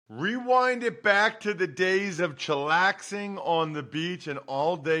Rewind it back to the days of chillaxing on the beach and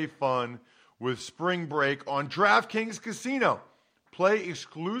all-day fun with Spring Break on DraftKings Casino. Play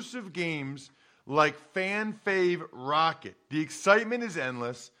exclusive games like Fan Fave Rocket. The excitement is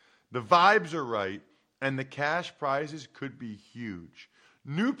endless, the vibes are right, and the cash prizes could be huge.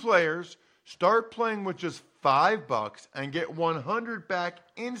 New players start playing with just $5 and get $100 back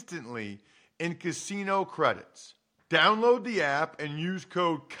instantly in casino credits. Download the app and use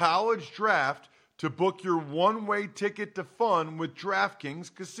code COLLEGEDRAFT to book your one-way ticket to fun with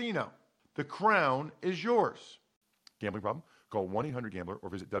DraftKings Casino. The crown is yours. Gambling problem? Call 1-800-GAMBLER or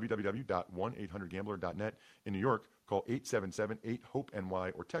visit www.1800gambler.net. In New York, call 877-8-HOPE-NY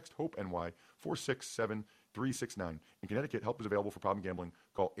or text HOPE-NY 467-369. In Connecticut, help is available for problem gambling.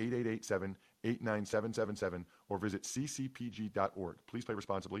 Call 888-7-897-7777 or visit ccpg.org. Please play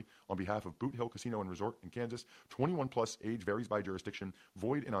responsibly. On behalf of Boot Hill Casino and Resort in Kansas, 21 plus, age varies by jurisdiction,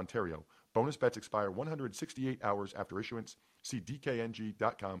 void in Ontario. Bonus bets expire 168 hours after issuance. See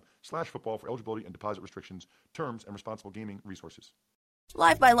dkng.com/football for eligibility and deposit restrictions, terms, and responsible gaming resources.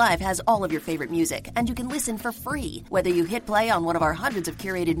 Live by Live has all of your favorite music, and you can listen for free. Whether you hit play on one of our hundreds of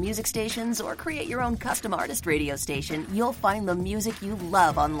curated music stations or create your own custom artist radio station, you'll find the music you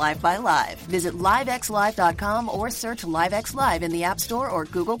love on Live by Live. Visit livexlive.com or search LiveX Live in the App Store or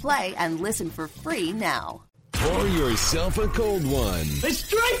Google Play and listen for free now. Pour yourself a cold one. Let's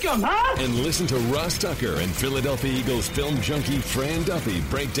drink 'em, huh? And listen to Ross Tucker and Philadelphia Eagles film junkie Fran Duffy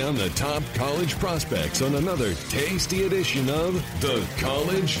break down the top college prospects on another tasty edition of The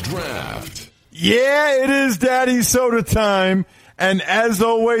College Draft. Yeah, it is Daddy Soda time. And as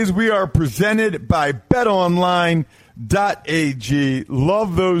always, we are presented by BetOnline.ag.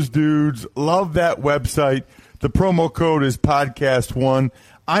 Love those dudes. Love that website. The promo code is podcast1.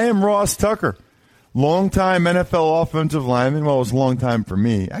 I am Ross Tucker. Long-time NFL offensive lineman. Well, it was a long time for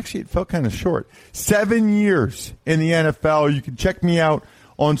me. Actually, it felt kind of short. 7 years in the NFL. You can check me out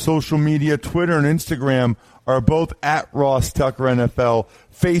on social media. Twitter and Instagram are both at Ross Tucker NFL.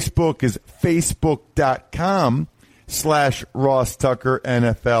 Facebook is facebook.com/Ross Tucker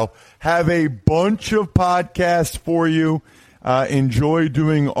NFL. Have a bunch of podcasts for you. Enjoy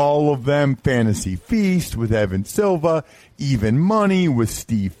doing all of them. Fantasy Feast with Evan Silva, Even Money with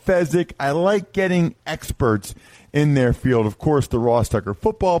Steve Fezzik. I like getting experts in their field. Of course, the Ross Tucker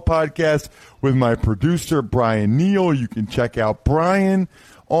Football Podcast with my producer, Brian Neal. You can check out Brian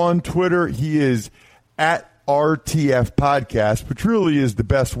on Twitter. He is at RTF Podcast, which really is the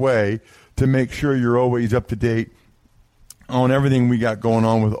best way to make sure you're always up to date on everything we got going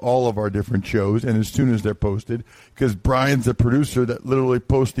on with all of our different shows, and as soon as they're posted, because Brian's the producer that literally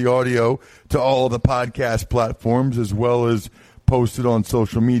posts the audio to all of the podcast platforms as well as posted on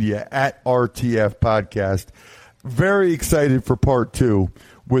social media at RTF Podcast. Very excited for part 2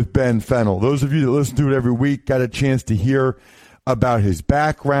 with Ben Fennell. Those of you that listen to it every week got a chance to hear about his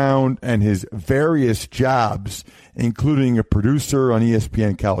background and his various jobs, including a producer on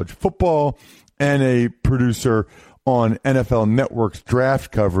ESPN College Football and a producer on NFL Network's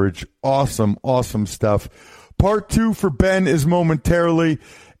draft coverage. Awesome, awesome stuff. Part 2 for Ben is momentarily.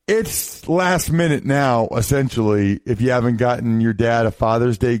 It's last minute now, essentially, if you haven't gotten your dad a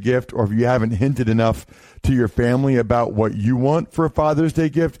Father's Day gift or if you haven't hinted enough to your family about what you want for a Father's Day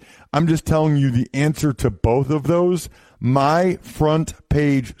gift. I'm just telling you the answer to both of those.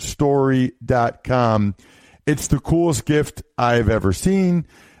 MyFrontPageStory.com. It's the coolest gift I've ever seen.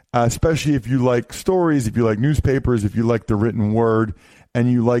 Especially if you like stories, if you like newspapers, if you like the written word, and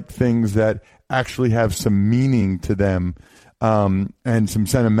you like things that actually have some meaning to them and some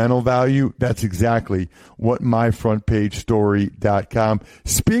sentimental value. That's exactly what myfrontpagestory.com.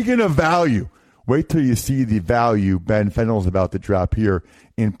 Speaking of value, wait till you see the value Ben Fennell's about to drop here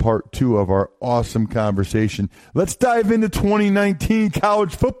in part 2 of our awesome conversation. Let's dive into 2019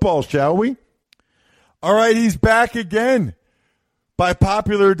 college football, shall we? All right, he's back again. By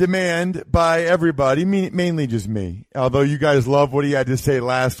popular demand by everybody, mainly just me. Although you guys love what he had to say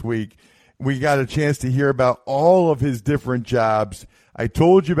last week, we got a chance to hear about all of his different jobs. I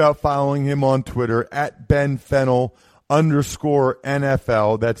told you about following him on Twitter at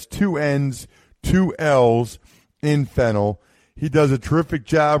BenFennell_NFL. That's 2 N's, 2 L's in Fennell. He does a terrific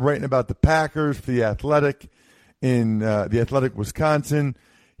job writing about the Packers for The Athletic in The Athletic, Wisconsin.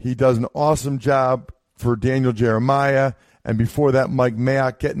 He does an awesome job for Daniel Jeremiah. And before that, Mike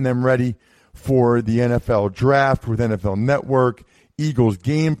Mayock getting them ready for the NFL draft with NFL Network, Eagles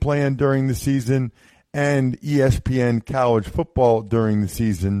game plan during the season, and ESPN college football during the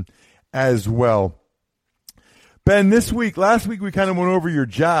season as well. Ben, last week we kind of went over your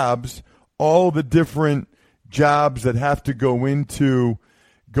jobs, all the different jobs that have to go into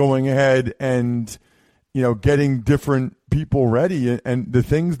going ahead and, getting different people ready and the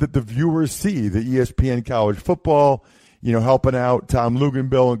things that the viewers see, the ESPN college football, helping out Tom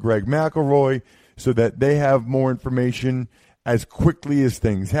Luginbill and Greg McElroy so that they have more information as quickly as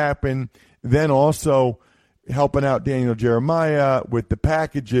things happen. Then also helping out Daniel Jeremiah with the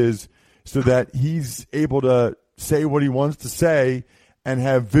packages so that he's able to say what he wants to say and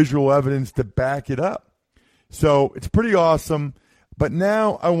have visual evidence to back it up. So it's pretty awesome. But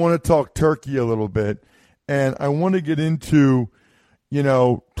now I want to talk turkey a little bit, and I want to get into,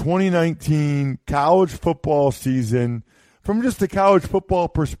 2019 college football season from just the college football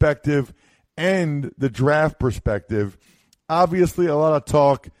perspective and the draft perspective. Obviously, a lot of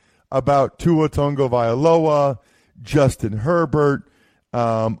talk about Tua Tagovailoa, Justin Herbert,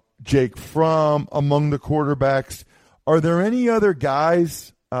 Jake Fromm among the quarterbacks. Are there any other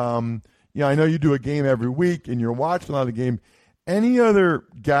guys? I know you do a game every week and you're watching a lot of games. Any other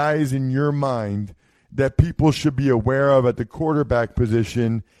guys in your mind that people should be aware of at the quarterback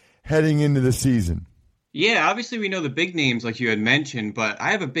position heading into the season? Yeah, obviously we know the big names like you had mentioned, but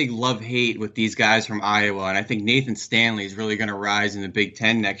I have a big love-hate with these guys from Iowa, and I think Nathan Stanley is really going to rise in the Big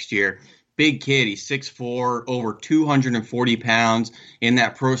Ten next year. Big kid, he's 6'4", over 240 pounds in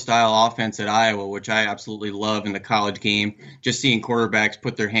that pro-style offense at Iowa, which I absolutely love in the college game. Just seeing quarterbacks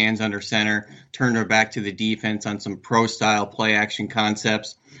put their hands under center, turn their back to the defense on some pro-style play-action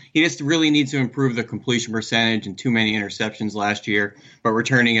concepts. He just really needs to improve the completion percentage and too many interceptions last year. But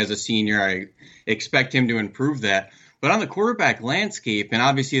returning as a senior, I expect him to improve that. But on the quarterback landscape, and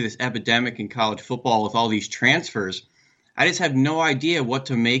obviously this epidemic in college football with all these transfers, I just have no idea what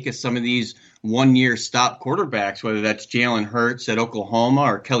to make of some of these one-year stop quarterbacks, whether that's Jalen Hurts at Oklahoma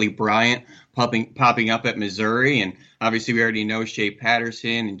or Kelly Bryant popping up at Missouri. And obviously we already know Shea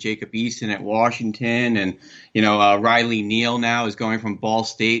Patterson and Jacob Eason at Washington. And, Riley Neal now is going from Ball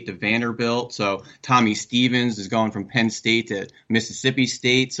State to Vanderbilt. So Tommy Stevens is going from Penn State to Mississippi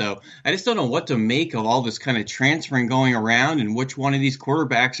State. So I just don't know what to make of all this kind of transferring going around and which one of these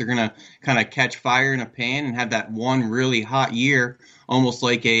quarterbacks are going to kind of catch fire in a pan and have that one really hot year, almost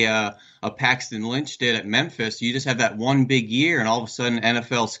like a Paxton Lynch did at Memphis. You just have that one big year, and all of a sudden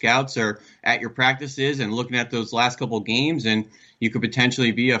NFL scouts are at your practices and looking at those last couple of games, and you could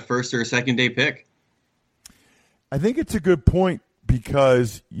potentially be a first or a second day pick. I think it's a good point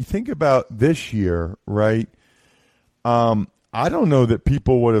because you think about this year, right? I don't know that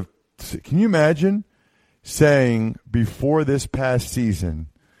people would have – can you imagine saying before this past season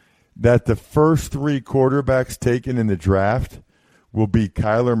that the first three quarterbacks taken in the draft will be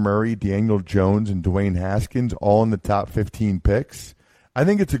Kyler Murray, Daniel Jones, and Dwayne Haskins, all in the top 15 picks? I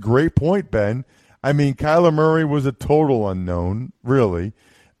think it's a great point, Ben. I mean, Kyler Murray was a total unknown, really.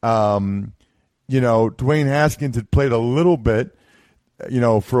 Dwayne Haskins had played a little bit,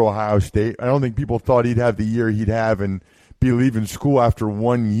 for Ohio State. I don't think people thought he'd have the year he'd have and be leaving school after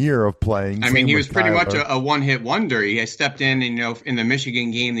 1 year of playing. I mean, he was pretty much a one-hit wonder. He stepped in, in the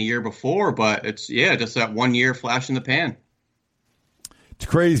Michigan game the year before, but it's, just that 1 year flash in the pan. It's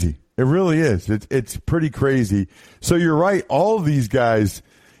crazy. It really is. It's pretty crazy. So you're right. All of these guys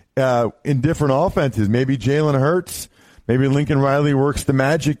in different offenses, maybe Jalen Hurts, maybe Lincoln Riley works the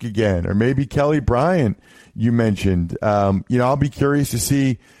magic again, or maybe Kelly Bryant, you mentioned. I'll be curious to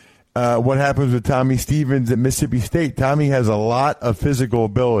see what happens with Tommy Stevens at Mississippi State. Tommy has a lot of physical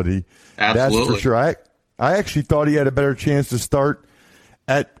ability. Absolutely. That's for sure. I actually thought he had a better chance to start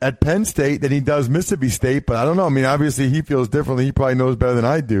at Penn State than he does Mississippi State, but I don't know. I mean, obviously he feels differently. He probably knows better than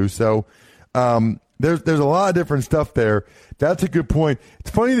I do. So there's a lot of different stuff there. That's a good point. It's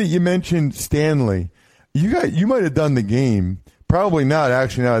funny that you mentioned Stanley. You might have done the game. Probably not,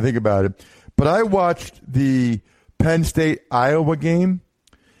 actually, now I think about it. But I watched the Penn State-Iowa game,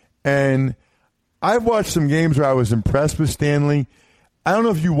 and I've watched some games where I was impressed with Stanley. I don't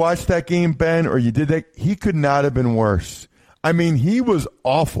know if you watched that game, Ben, or you did that. He could not have been worse. I mean, he was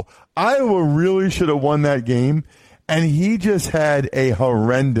awful. Iowa really should have won that game, and he just had a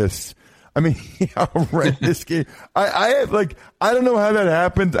horrendous game. I don't know how that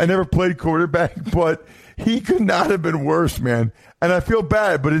happened. I never played quarterback, but he could not have been worse, man. And I feel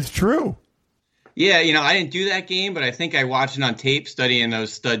bad, but it's true. Yeah, I didn't do that game, but I think I watched it on tape studying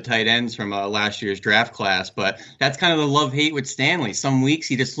those stud tight ends from last year's draft class. But that's kind of the love-hate with Stanley. Some weeks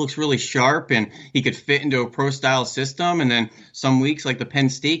he just looks really sharp and he could fit into a pro-style system. And then some weeks, like the Penn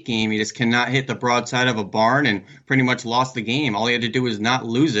State game, he just cannot hit the broadside of a barn and pretty much lost the game. All he had to do was not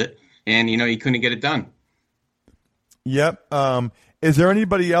lose it, and, he couldn't get it done. Yep. Is there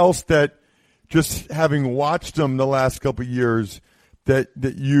anybody else that, just having watched them the last couple of years, that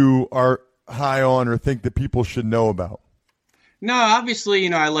you are high on or think that people should know about? No,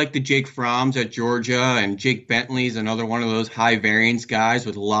 obviously, I like the Jake Froms at Georgia, and Jake Bentley's another one of those high variance guys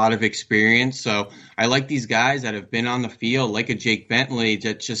with a lot of experience. So I like these guys that have been on the field, like a Jake Bentley,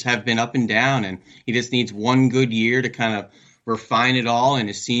 that just have been up and down, and he just needs one good year to kind of refine it all in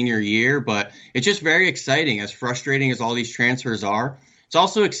his senior year. But it's just very exciting, as frustrating as all these transfers are. It's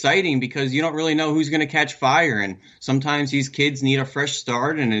also exciting because you don't really know who's going to catch fire, and sometimes these kids need a fresh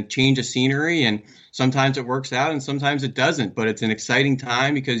start and a change of scenery, and sometimes it works out and sometimes it doesn't. But it's an exciting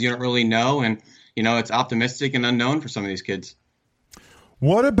time because you don't really know, and it's optimistic and unknown for some of these kids.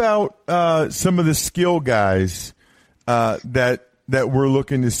 What about some of the skill guys that we're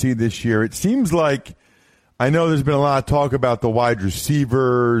looking to see this year? It seems like, I know there's been a lot of talk about the wide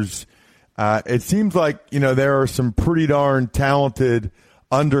receivers. It seems like, there are some pretty darn talented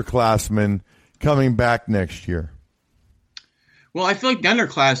underclassmen coming back next year. Well, I feel like the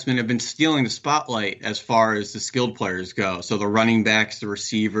underclassmen have been stealing the spotlight as far as the skilled players go. So the running backs, the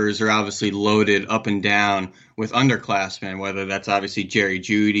receivers are obviously loaded up and down with underclassmen, whether that's obviously Jerry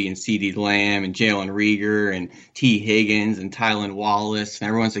Jeudy and CeeDee Lamb and Jalen Reagor and T. Higgins and Tylan Wallace. And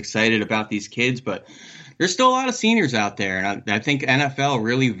everyone's excited about these kids, but there's still a lot of seniors out there, and I think NFL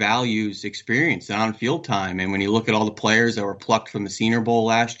really values experience and on-field time. And when you look at all the players that were plucked from the Senior Bowl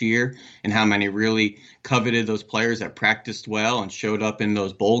last year and how many really coveted those players that practiced well and showed up in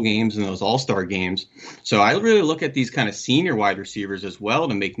those bowl games and those all-star games. So I really look at these kind of senior wide receivers as well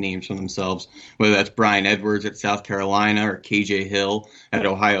to make names for themselves, whether that's Brian Edwards at South Carolina or KJ Hill at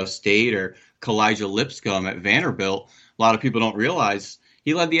Ohio State or Kalijah Lipscomb at Vanderbilt. A lot of people don't realize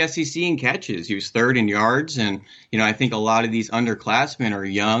he led the SEC in catches. He was third in yards. And, I think a lot of these underclassmen are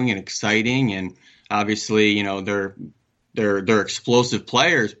young and exciting. And obviously, they're explosive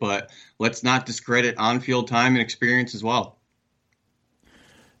players, but let's not discredit on-field time and experience as well.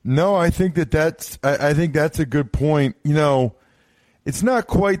 No, I think that's a good point. It's not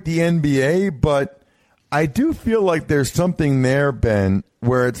quite the NBA, but I do feel like there's something there, Ben,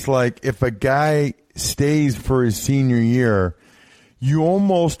 where it's like if a guy stays for his senior year, you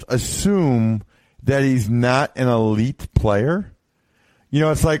almost assume that he's not an elite player.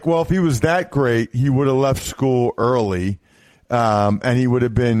 It's like, well, if he was that great, he would have left school early, and he would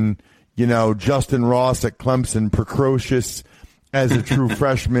have been, Justin Ross at Clemson, precocious as a true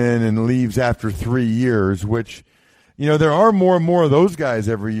freshman and leaves after 3 years, which, there are more and more of those guys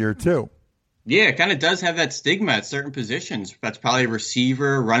every year too. Yeah, it kind of does have that stigma at certain positions. That's probably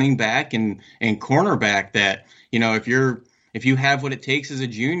receiver, running back, and cornerback that, if you have what it takes as a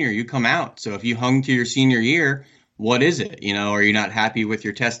junior, you come out. So if you hung to your senior year, what is it? Are you not happy with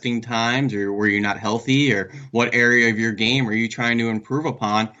your testing times, or were you not healthy, or what area of your game are you trying to improve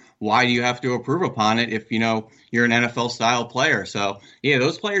upon? Why do you have to improve upon it if, you're an NFL style player? So yeah,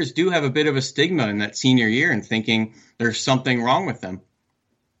 those players do have a bit of a stigma in that senior year and thinking there's something wrong with them.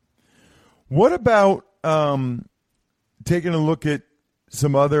 What about taking a look at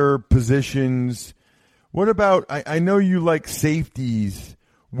some other positions? What about, I know you like safeties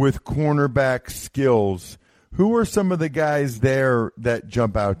with cornerback skills. Who are some of the guys there that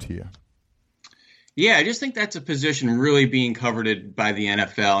jump out to you? Yeah, I just think that's a position really being coveted by the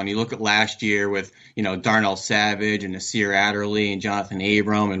NFL. And you look at last year with, Darnell Savage and Nasir Adderley and Jonathan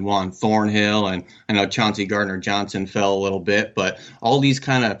Abram and Juan Thornhill. And I know Chauncey Gardner-Johnson fell a little bit, but all these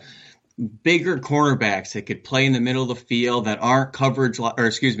kind of bigger cornerbacks that could play in the middle of the field that aren't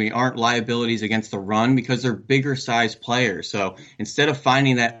aren't liabilities against the run because they're bigger sized players. So instead of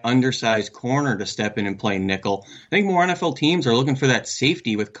finding that undersized corner to step in and play nickel, I think more NFL teams are looking for that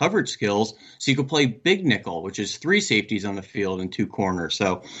safety with coverage skills so you can play big nickel, which is 3 safeties on the field and 2 corners.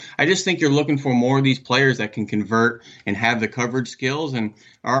 So I just think you're looking for more of these players that can convert and have the coverage skills and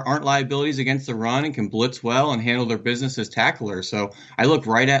aren't liabilities against the run and can blitz well and handle their business as tacklers. So I look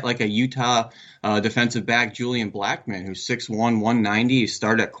right at like a Utah defensive back, Julian Blackmon, who's 6'1", 190. He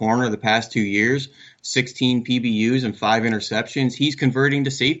started at corner the past 2 years, 16 PBUs and 5 interceptions. He's converting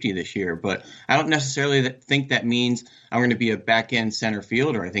to safety this year, but I don't necessarily think that means I'm going to be a back-end center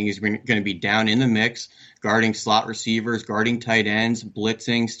fielder. I think he's going to be down in the mix, guarding slot receivers, guarding tight ends,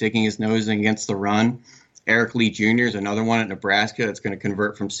 blitzing, sticking his nose against the run. Eric Lee Jr. is another one at Nebraska that's going to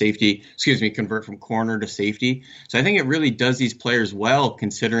convert from corner to safety. So I think it really does these players well,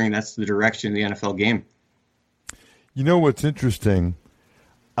 considering that's the direction of the NFL game. You know what's interesting?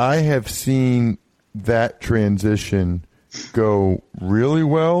 I have seen that transition go really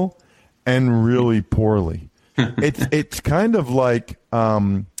well and really poorly. It's kind of like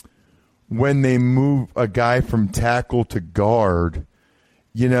when they move a guy from tackle to guard.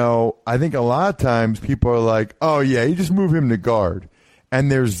 I think a lot of times people are like, oh, yeah, you just move him to guard.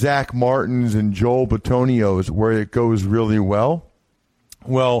 and there's Zach Martins and Joel Bitonio's where it goes really well.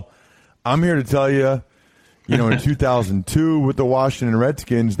 Well, I'm here to tell you, in 2002 with the Washington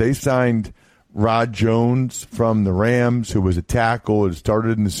Redskins, they signed Rod Jones from the Rams, who was a tackle. It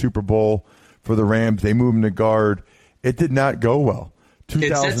started in the Super Bowl for the Rams. They moved him to guard. It did not go well.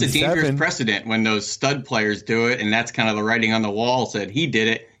 It sets a dangerous precedent when those stud players do it, and that's kind of the writing on the wall. Said he did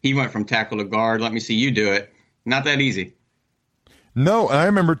it. He went from tackle to guard. Let me see you do it. Not that easy. No, and I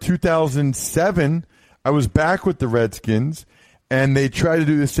remember 2007, I was back with the Redskins, and they tried to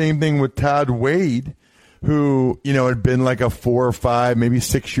do the same thing with Todd Wade, who, had been like a 4 or 5, maybe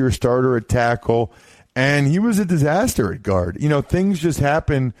 6-year starter at tackle, and he was a disaster at guard. Things just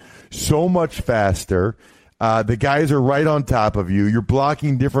happen so much faster. The guys are right on top of you. You're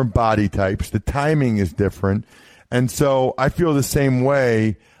blocking different body types. The timing is different. And so I feel the same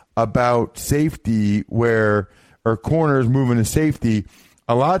way about safety or corners moving to safety.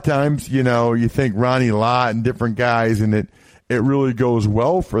 A lot of times, you think Ronnie Lott and different guys, and it really goes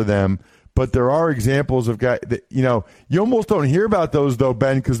well for them. But there are examples of guys that, you almost don't hear about those, though,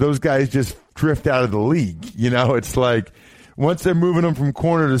 Ben, because those guys just drift out of the league. It's like once they're moving them from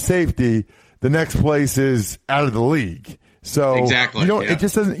corner to safety, the next place is out of the league. So exactly, it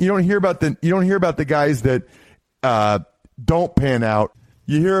just doesn't. You don't hear about the guys that don't pan out.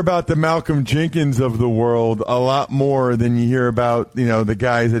 You hear about the Malcolm Jenkins of the world a lot more than you hear about the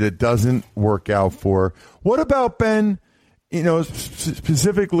guys that it doesn't work out for. What about, Ben?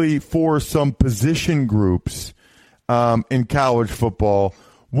 Specifically for some position groups in college football,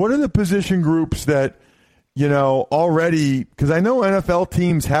 what are the position groups that, already, because I know NFL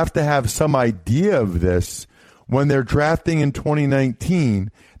teams have to have some idea of this when they're drafting in 2019.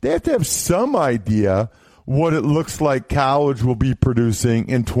 They have to have some idea what it looks like college will be producing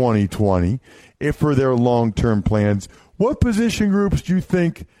in 2020 if for their long-term plans. What position groups do you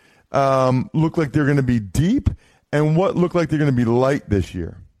think look like they're going to be deep? And what look like they're going to be light this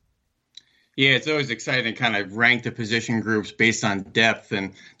year? Yeah, it's always exciting to kind of rank the position groups based on depth.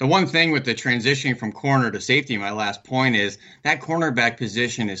 And the one thing with the transitioning from corner to safety, my last point is that cornerback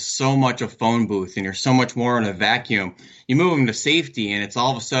position is so much a phone booth, and you're so much more in a vacuum. You move them to safety, and it's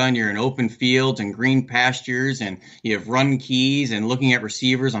all of a sudden you're in open fields and green pastures, and you have run keys and looking at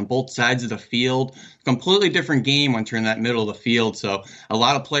receivers on both sides of the field. Completely different game once you're in that middle of the field. So a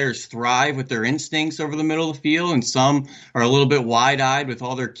lot of players thrive with their instincts over the middle of the field, and some are a little bit wide-eyed with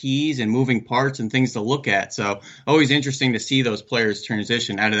all their keys and moving parts and things to look at. So always interesting to see those players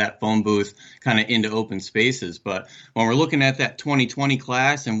transition out of that phone booth kind of into open spaces. But when we're looking at that 2020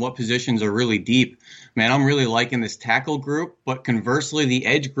 class and what positions are really deep, man, I'm really liking this tackle group, but conversely, the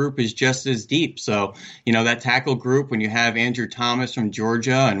edge group is just as deep. So, that tackle group, when you have Andrew Thomas from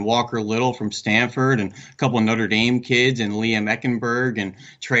Georgia and Walker Little from Stanford and a couple of Notre Dame kids and Liam Eckenberg and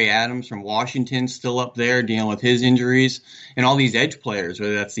Trey Adams from Washington still up there dealing with his injuries, and all these edge players,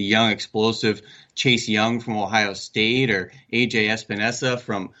 whether that's the young, explosive Chase Young from Ohio State or AJ Espinosa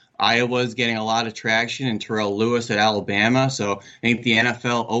from Iowa's getting a lot of traction, and Terrell Lewis at Alabama. So I think the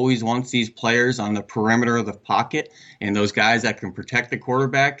NFL always wants these players on the perimeter of the pocket and those guys that can protect the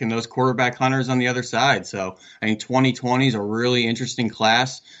quarterback and those quarterback hunters on the other side. So I think 2020 is a really interesting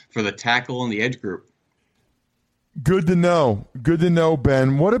class for the tackle and the edge group. Good to know. Good to know,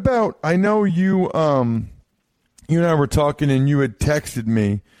 Ben. What about, I know you and I were talking and you had texted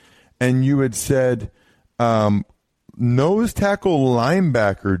me and you had said, nose tackle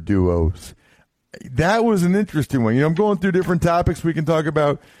linebacker duos. That was an interesting one. I'm going through different topics. We can talk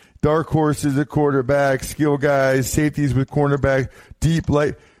about dark horses at quarterback, skill guys, safeties with cornerback, deep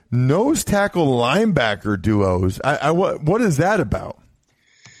light. Nose tackle linebacker duos. What is that about?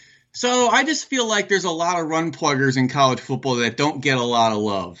 So I just feel like there's a lot of run pluggers in college football that don't get a lot of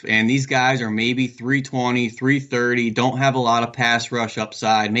love. And these guys are maybe 320, 330, don't have a lot of pass rush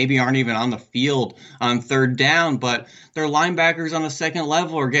upside, maybe aren't even on the field on third down, but their linebackers on the second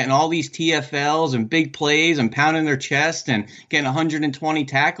level are getting all these TFLs and big plays and pounding their chest and getting 120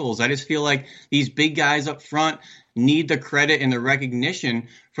 tackles. I just feel like these big guys up front need the credit and the recognition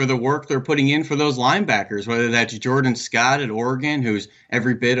for the work they're putting in for those linebackers, whether that's Jordan Scott at Oregon, who's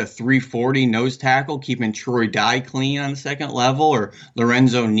every bit a 340 nose tackle, keeping Troy Dye clean on the second level, or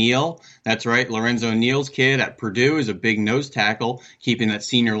Lorenzo Neal. That's right, Lorenzo Neal's kid at Purdue is a big nose tackle, keeping that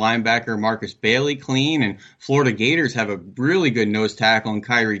senior linebacker Marcus Bailey clean, and Florida Gators have a really good nose tackle in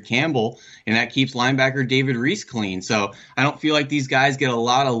Kyrie Campbell, and that keeps linebacker David Reese clean. So I don't feel like these guys get a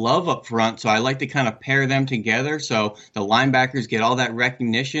lot of love up front, so I like to kind of pair them together so the linebackers get all that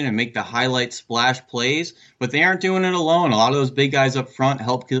recognition and make the highlight splash plays, but they aren't doing it alone. A lot of those big guys up front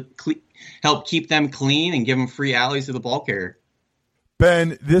help keep them clean and give them free alleys to the ball carrier.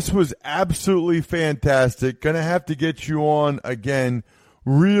 Ben, this was absolutely fantastic. Going to have to get you on again.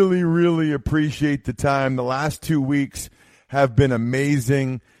 Really, really appreciate the time. The last 2 weeks have been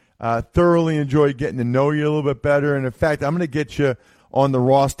amazing. Thoroughly enjoyed getting to know you a little bit better. And, in fact, I'm going to get you on the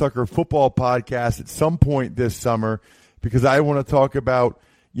Ross Tucker Football Podcast at some point this summer because I want to talk about,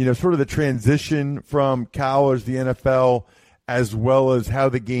 sort of the transition from college to the NFL as well as how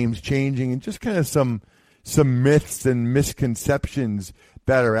the game's changing and just kind of some myths and misconceptions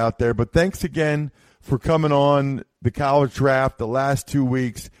that are out there. But thanks again for coming on the College Draft the last 2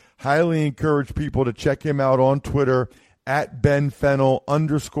 weeks. Highly encourage people to check him out on Twitter at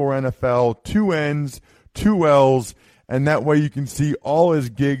 @BenFennell_NFL, 2 N's, 2 L's, and that way you can see all his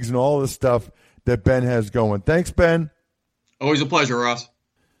gigs and all the stuff that Ben has going. Thanks, Ben. Always a pleasure, Ross.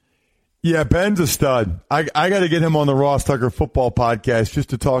 Yeah, Ben's a stud. I got to get him on the Ross Tucker Football Podcast just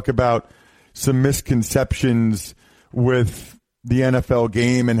to talk about some misconceptions with the NFL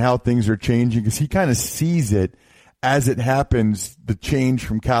game and how things are changing because he kind of sees it as it happens, the change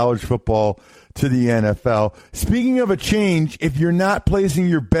from college football to the NFL. Speaking of a change, if you're not placing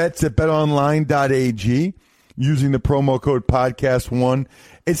your bets at betonline.ag using the promo code podcast1,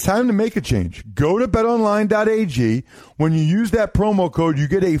 it's time to make a change. Go to betonline.ag. When you use that promo code, you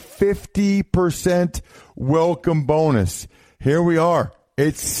get a 50% welcome bonus. Here we are.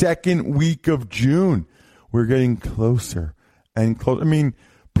 It's second week of June. We're getting closer and closer. I mean,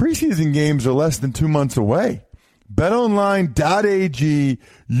 preseason games are less than 2 months away. BetOnline.ag.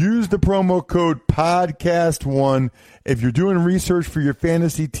 Use the promo code podcast1. If you're doing research for your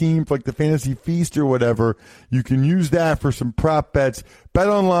fantasy team, like the Fantasy Feast or whatever, you can use that for some prop bets.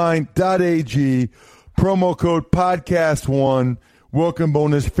 BetOnline.ag. Promo code podcast1. Welcome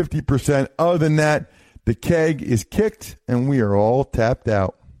bonus 50%. Other than that, the keg is kicked and we are all tapped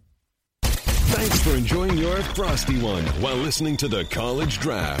out. Thanks for enjoying your Frosty One while listening to the College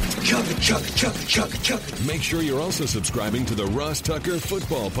Draft. Chug, chug, chug, chug, chug. Make sure you're also subscribing to the Ross Tucker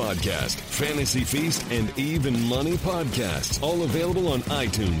Football Podcast, Fantasy Feast, and Even Money Podcasts. All available on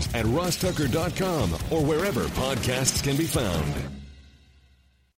iTunes at rosstucker.com or wherever podcasts can be found.